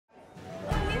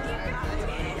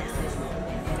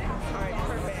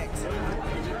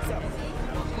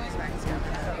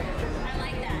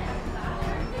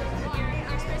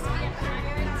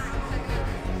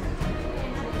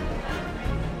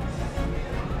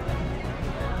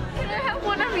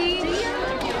of each.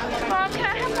 Mom, can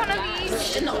I have one of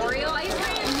each? In the Oreo ice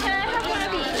cream? Can I have one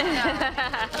of each?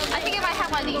 I think I might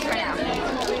have one of each right now.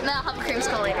 And then I'll have a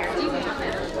creamsicle later.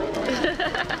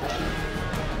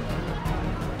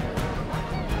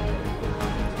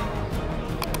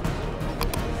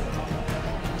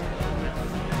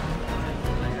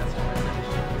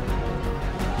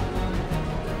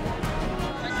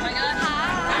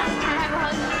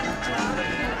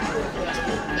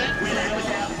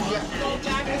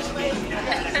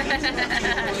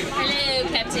 Hello,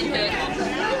 Captain Hook.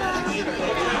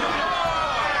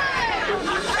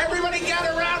 Everybody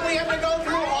gather around. We have to go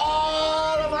through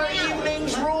all of our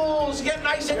evening's rules. Get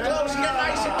nice and close. Get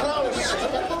nice and close.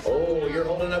 Oh, you're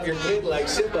holding up your kid like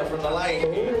Simba from the light. I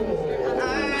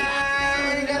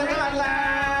got a toddler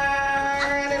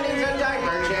and it needs a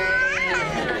diaper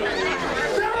change.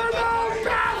 There are no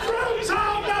bathrooms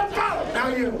on the boat. Now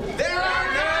you. There are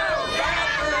no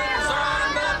bathrooms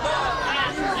on the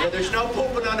boat. Yeah, there's no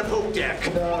pooping on the poop deck.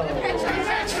 No.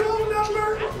 That's rule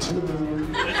number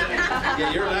 2.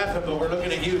 Yeah, you're laughing, but we're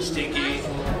looking at you, Stinky.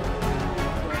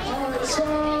 Alright, so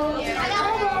come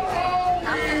on,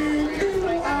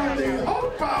 people on the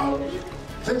homeboat,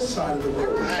 this side of the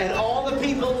room. And all the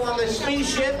people on the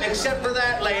spaceship, except for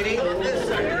that lady, on this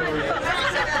side of the room.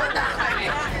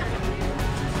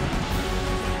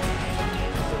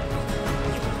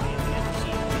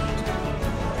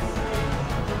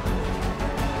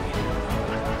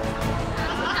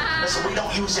 Listen, we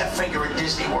don't use that finger in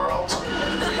Disney World.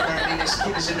 I mean, this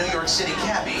kid is a New York City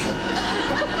cabbie.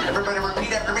 Everybody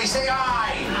repeat after me. Say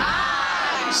aye.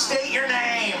 Aye. State your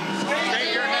name.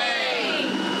 State your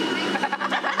name.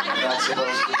 You're not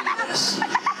supposed to do this.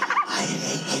 I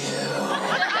hate you.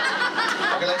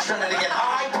 Okay, let's try that again.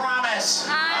 I promise.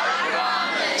 I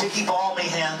promise. To keep all my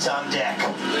hands on deck.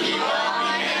 To keep all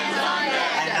my hands on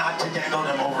deck. And not to dangle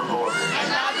them overboard. And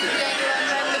not to dangle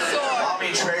them in the sword. All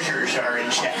my treasures are in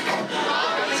check.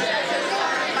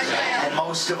 And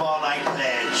most of all, I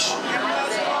pledge.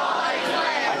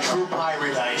 A true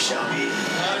pirate I shall be.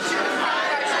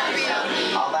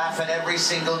 I'll laugh at every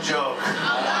single joke.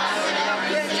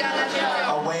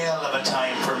 A whale of a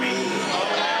time for me.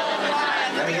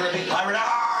 Let me hear a big pirate.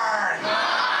 Arr!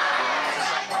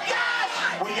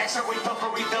 We yes, sir, we pilfer,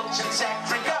 we filch and sack.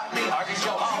 Drink up, me heart is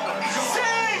yo ho.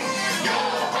 Sing! Yo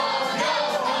ho, yo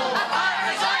ho. A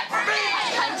pirate's life for me.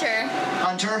 Hunter.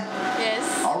 Hunter? Yes.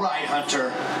 All right,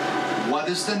 Hunter. What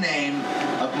is the name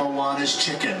of Moana's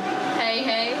chicken? Hey,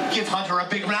 hey. Give Hunter a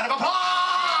big round of applause!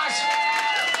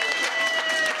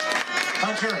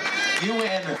 Hunter, you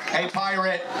win a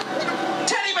pirate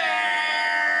teddy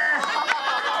bear!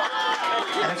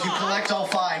 And if you collect all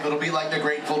 5, it'll be like the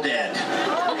Grateful Dead.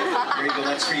 There you go,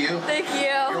 that's for you. Thank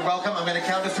you. You're welcome. I'm going to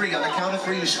count to 3. On the count of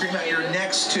 3, you scream out your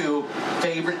next 2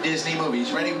 favorite Disney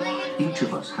movies. Ready? 1. Each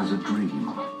of us has a dream,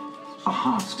 a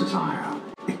heart's desire.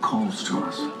 It calls to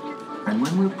us. And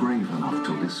when we're brave enough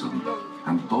to listen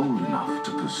and bold enough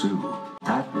to pursue,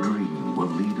 that dream will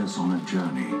lead us on a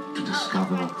journey to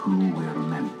discover who we're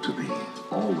meant to be.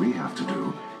 All we have to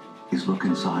do is look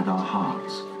inside our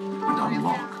hearts and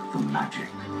unlock the magic.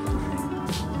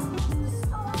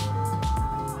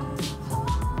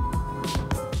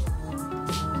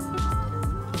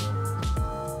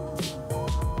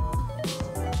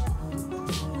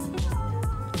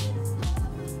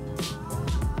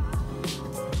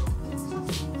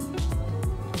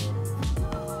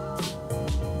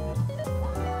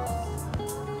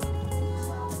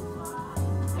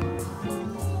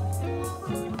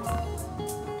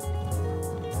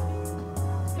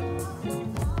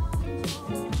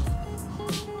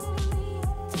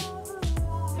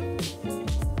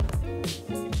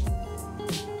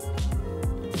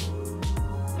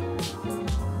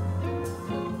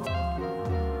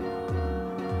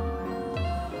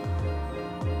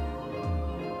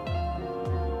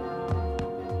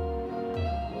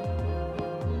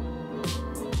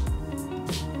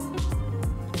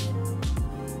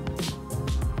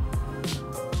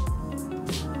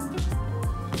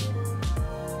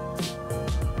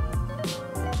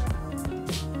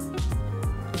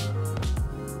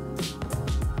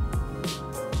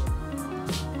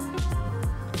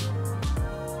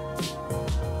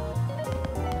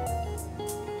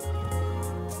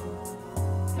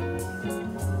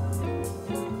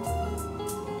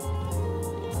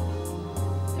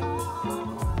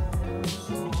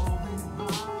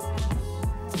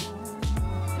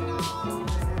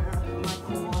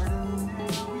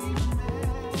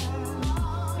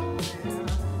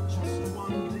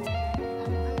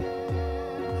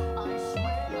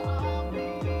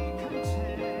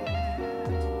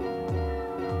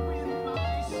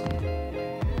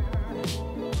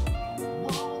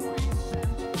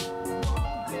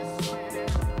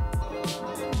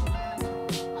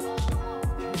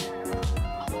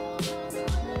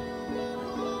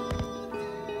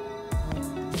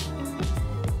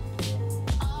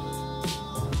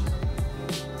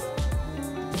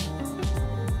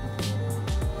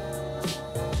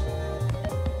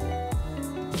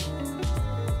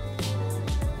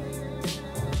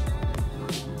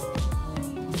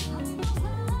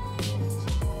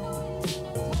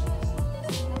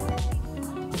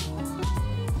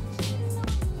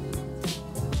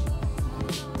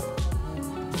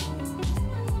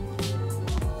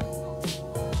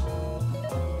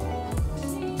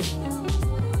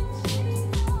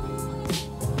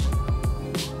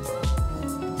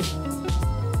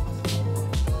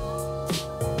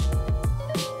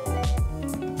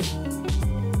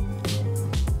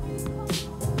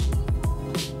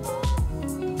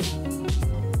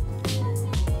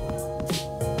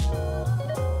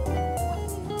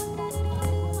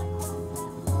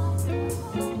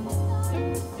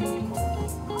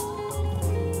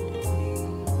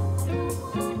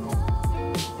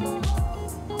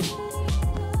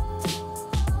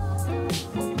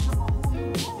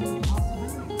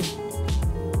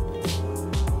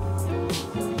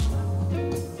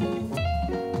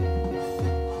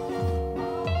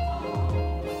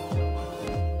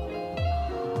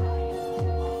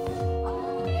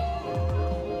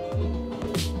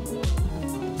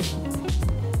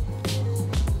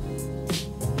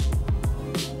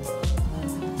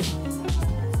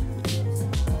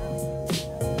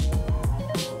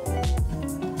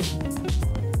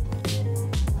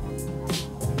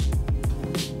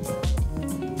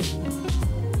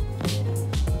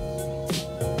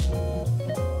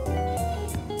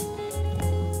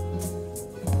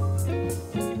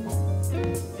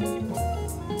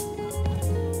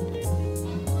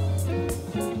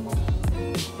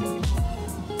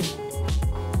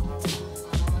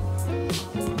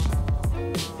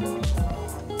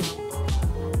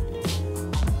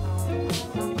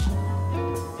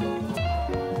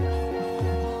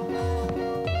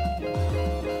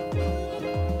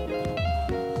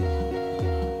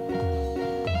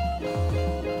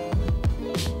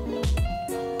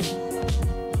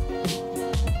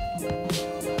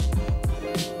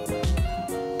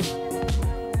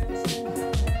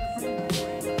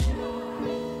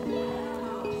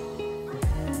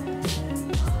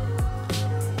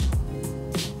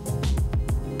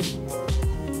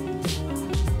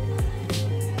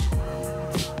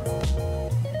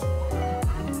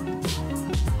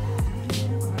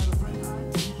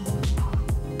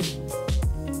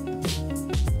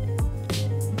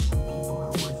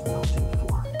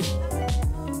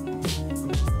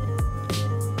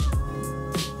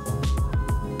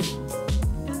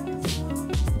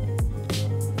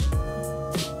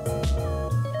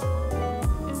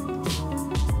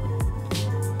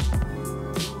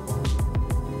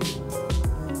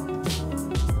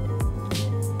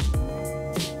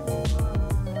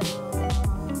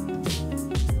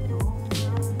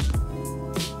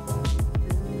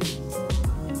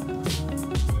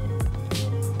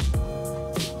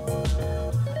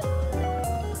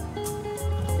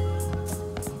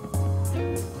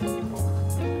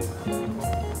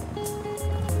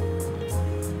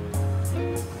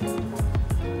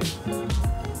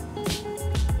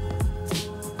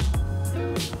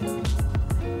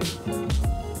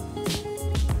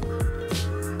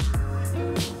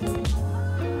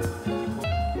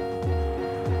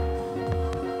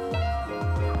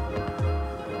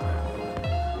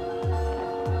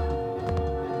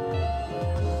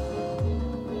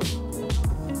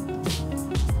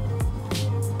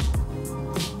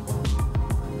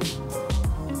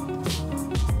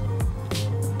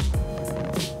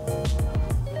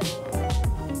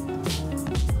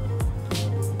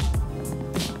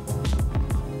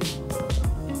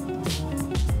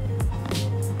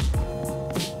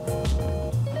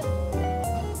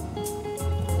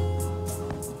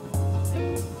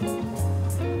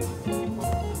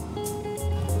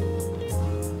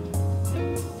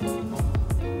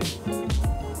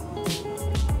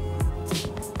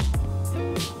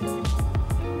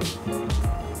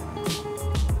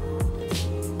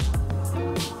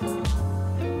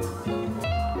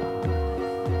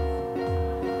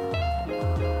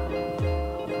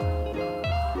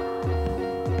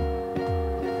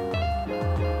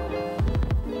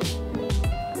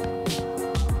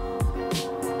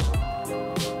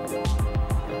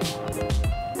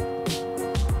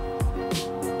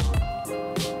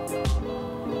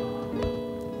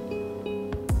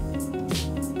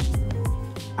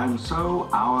 so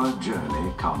our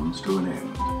journey comes to an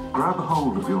end. Grab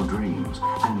hold of your dreams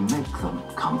and make them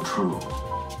come true.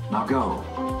 Now go,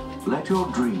 let your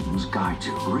dreams guide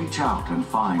you. Reach out and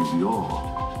find your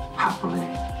happily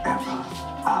ever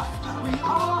after. We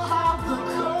all have the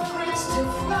courage to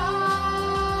fly.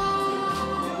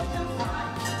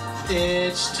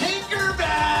 It's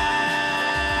Tinkerbell!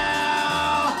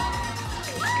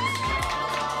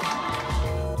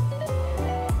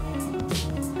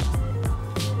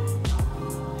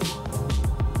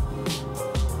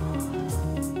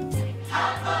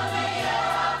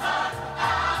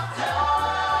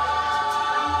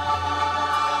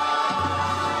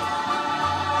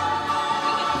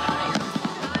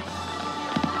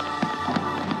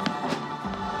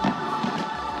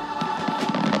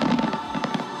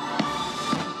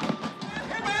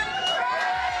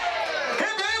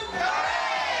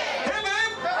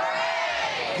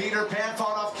 Peter Pan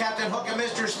fought off Captain Hook and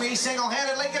Mr. Smee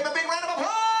single-handedly. Give him a big round of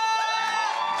applause!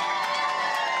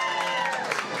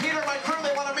 Peter, my crew,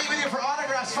 they want to meet with you for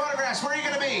autographs, photographs. Where are you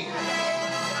going to be?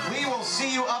 We will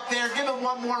see you up there. Give him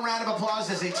one more round of applause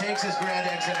as he takes his grand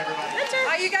exit, everybody.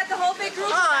 Oh, you got the whole big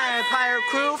group? Hi, pirate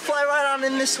crew. Fly right on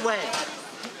in this way.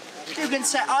 You can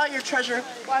set all your treasure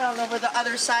right on over the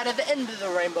other side of the end of the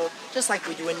rainbow, just like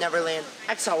we do in Neverland.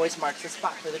 X always marks the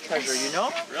spot for the treasure, you know?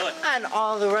 Really? And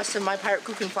all the rest of my pirate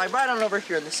crew can fly right on over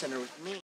here in the center with me.